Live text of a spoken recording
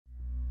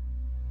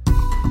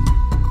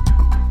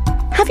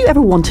Have you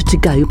ever wanted to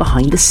go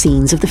behind the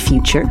scenes of the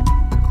future?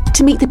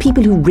 To meet the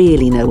people who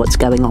really know what's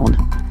going on?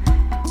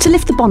 To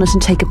lift the bonnet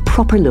and take a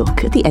proper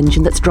look at the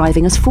engine that's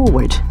driving us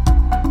forward?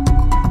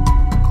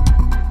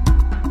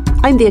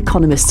 I'm The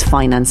Economist's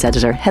finance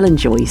editor, Helen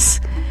Joyce,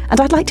 and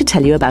I'd like to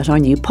tell you about our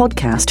new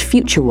podcast,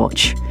 Future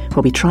Watch,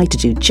 where we try to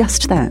do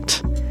just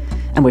that.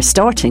 And we're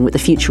starting with the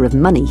future of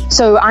money.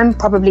 So I'm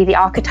probably the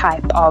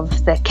archetype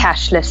of the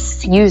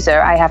cashless user.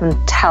 I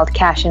haven't held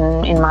cash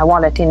in my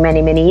wallet in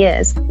many, many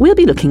years. We'll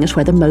be looking at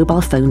whether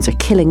mobile phones are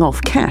killing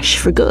off cash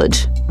for good.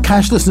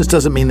 Cashlessness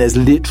doesn't mean there's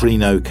literally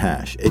no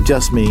cash. It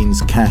just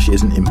means cash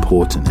isn't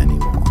important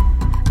anymore.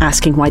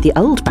 Asking why the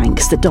old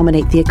banks that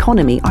dominate the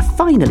economy are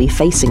finally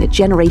facing a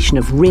generation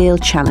of real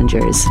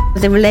challengers.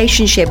 The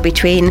relationship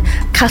between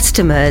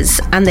customers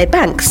and their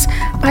banks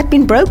had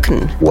been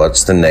broken.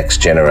 What's the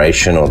next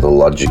generation or the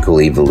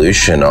logical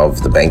evolution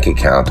of the bank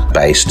account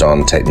based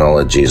on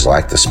technologies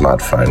like the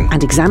smartphone?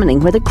 And examining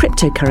whether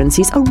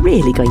cryptocurrencies are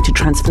really going to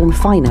transform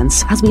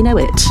finance as we know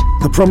it.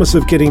 The promise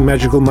of getting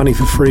magical money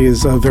for free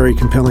is a very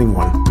compelling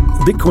one.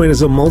 Bitcoin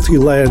is a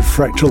multi-layered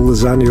fractal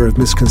lasagna of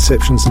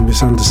misconceptions and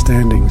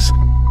misunderstandings.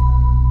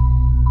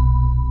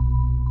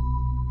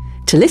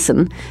 To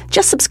listen,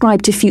 just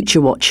subscribe to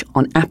Future Watch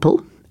on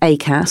Apple,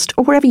 Acast,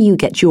 or wherever you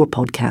get your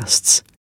podcasts.